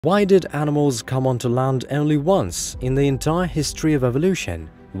Why did animals come onto land only once in the entire history of evolution?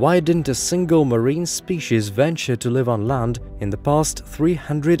 Why didn't a single marine species venture to live on land in the past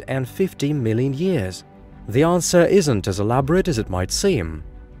 350 million years? The answer isn't as elaborate as it might seem.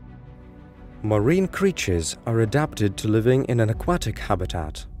 Marine creatures are adapted to living in an aquatic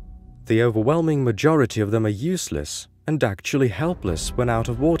habitat. The overwhelming majority of them are useless and actually helpless when out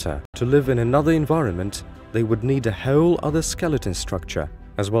of water. To live in another environment, they would need a whole other skeleton structure,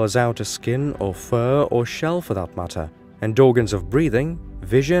 as well as outer skin or fur or shell for that matter, and organs of breathing,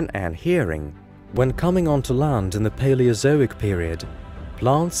 vision and hearing. When coming onto land in the Paleozoic period,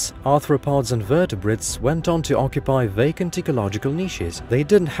 plants, arthropods and vertebrates went on to occupy vacant ecological niches. They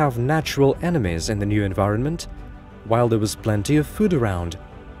didn't have natural enemies in the new environment, while there was plenty of food around.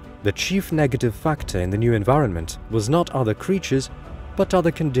 The chief negative factor in the new environment was not other creatures, but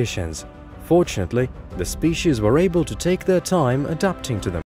other conditions. Fortunately, the species were able to take their time adapting to them.